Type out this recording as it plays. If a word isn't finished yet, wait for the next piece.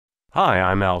Hi,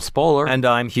 I'm Al Spoler. And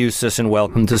I'm Hugh Sisson.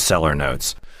 Welcome to Cellar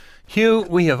Notes. Hugh,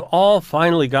 we have all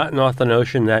finally gotten off the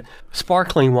notion that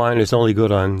sparkling wine is only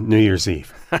good on New Year's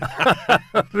Eve.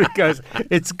 Because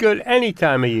it's good any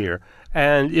time of year.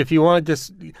 And if you want to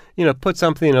just, put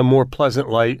something in a more pleasant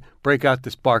light, break out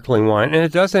the sparkling wine. And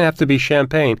it doesn't have to be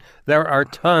champagne. There are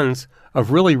tons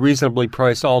of really reasonably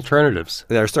priced alternatives.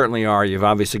 There certainly are. You've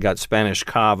obviously got Spanish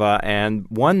cava, and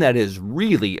one that is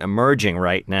really emerging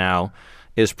right now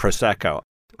is Prosecco.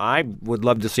 I would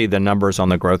love to see the numbers on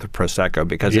the growth of Prosecco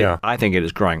because I think it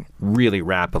is growing really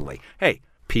rapidly. Hey,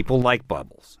 people like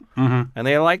bubbles, and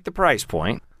they like the price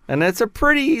point, and it's a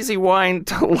pretty easy wine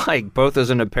to like, both as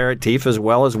an aperitif as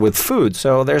well as with food.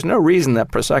 So there's no reason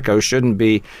that Prosecco shouldn't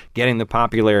be getting the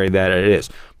popularity that it is.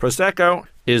 Prosecco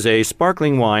is a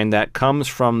sparkling wine that comes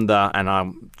from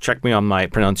check me on my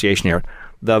pronunciation here,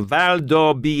 the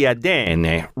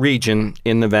Valdobbiadene region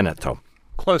in the Veneto.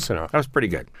 Close enough. That was pretty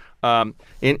good. In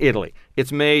Italy.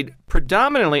 It's made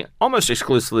predominantly, almost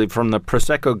exclusively, from the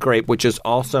Prosecco grape, which is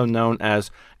also known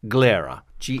as Glera,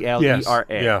 Glera. Yes,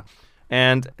 yeah.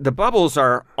 And the bubbles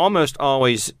are almost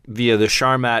always via the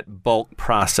Charmat bulk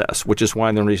process, which is one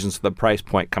of the reasons the price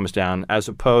point comes down, as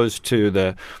opposed to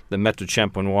the Maître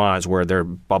Champenoise, where their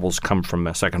bubbles come from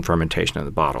a second fermentation in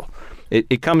the bottle.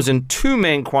 It comes in two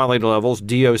main quality levels,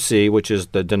 DOC, which is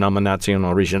the Denominazione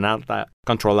Originale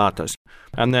Controllata,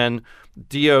 and then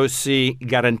DOC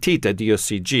Garantita,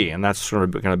 DOCG, and that's sort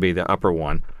of going to be the upper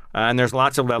one. And there's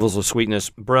lots of levels of sweetness: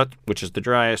 brut, which is the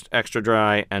driest, extra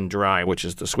dry, and dry, which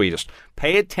is the sweetest.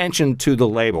 Pay attention to the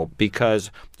label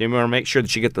because you want to make sure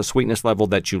that you get the sweetness level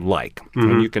that you like,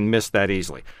 and you can miss that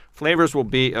easily. Flavors will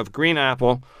be of green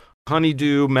apple,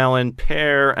 honeydew, melon,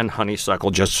 pear, and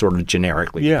honeysuckle, just sort of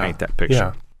generically to paint that picture.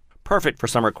 Yeah. Perfect for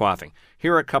summer quaffing.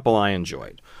 Here are a couple I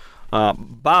enjoyed.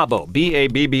 Babbo,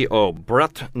 B-A-B-B-O,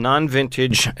 Brut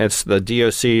non-vintage. It's the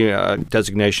DOC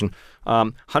designation.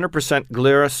 100%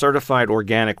 Glera certified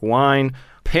organic wine.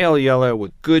 Pale yellow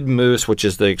with good mousse, which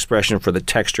is the expression for the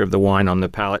texture of the wine on the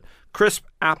palate. Crisp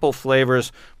apple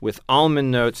flavors with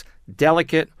almond notes.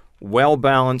 Delicate,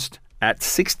 well-balanced. At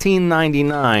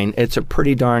 $16.99, it's a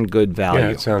pretty darn good value. Yeah,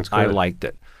 it sounds good. I liked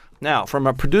it. Now, from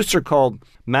a producer called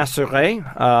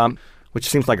Masseret, which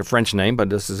seems like a French name, but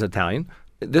this is Italian.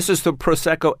 This is the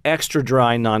Prosecco Extra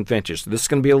Dry Non-Vintage. So this is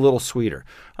going to be a little sweeter.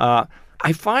 I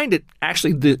find it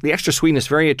actually the extra sweetness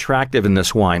very attractive in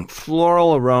this wine.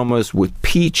 Floral aromas with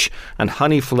peach and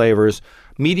honey flavors,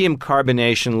 medium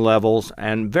carbonation levels,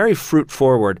 and very fruit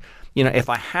forward. If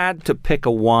I had to pick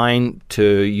a wine to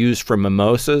use for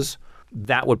mimosas,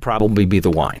 that would probably be the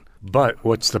wine. But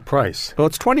what's the price? Well,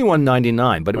 it's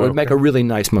 $21.99, but it would make a really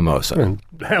nice mimosa.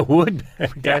 That would.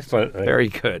 Definitely. Very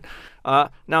good.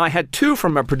 Now, I had two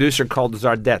from a producer called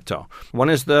Zardetto. One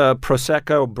is the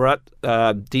Prosecco Brut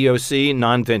DOC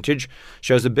non-vintage.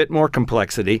 Shows a bit more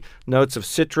complexity. Notes of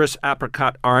citrus,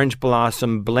 apricot, orange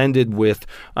blossom blended with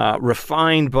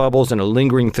refined bubbles and a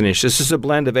lingering finish. This is a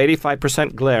blend of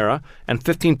 85% Glera and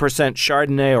 15%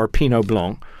 Chardonnay or Pinot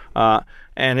Blanc.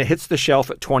 And it hits the shelf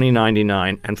at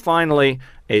 $20.99. And finally,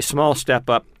 a small step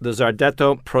up, the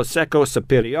Zardetto Prosecco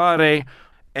Superiore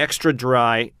Extra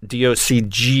Dry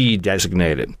DOCG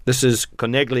designated. This is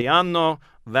Conegliano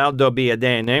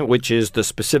Valdobbiadene, which is the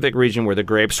specific region where the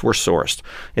grapes were sourced.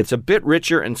 It's a bit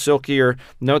richer and silkier,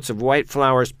 notes of white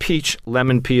flowers, peach,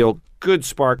 lemon peel, good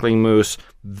sparkling mousse,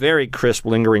 very crisp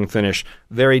lingering finish,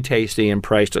 very tasty, and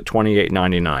priced at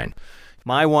 $28.99.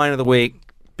 My wine of the week,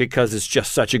 because it's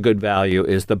just such a good value,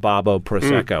 is the Babbo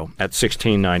Prosecco at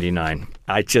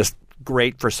 $16.99.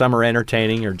 Great for summer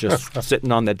entertaining or just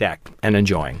sitting on the deck and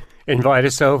enjoying. Invite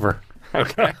us over.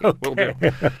 Okay. Will do.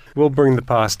 We'll bring the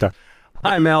pasta.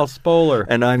 I'm Al Spoler.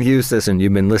 And I'm Hugh Sisson.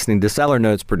 You've been listening to Cellar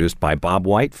Notes produced by Bob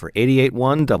White for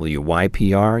 88.1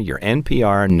 WYPR, your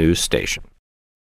NPR news station.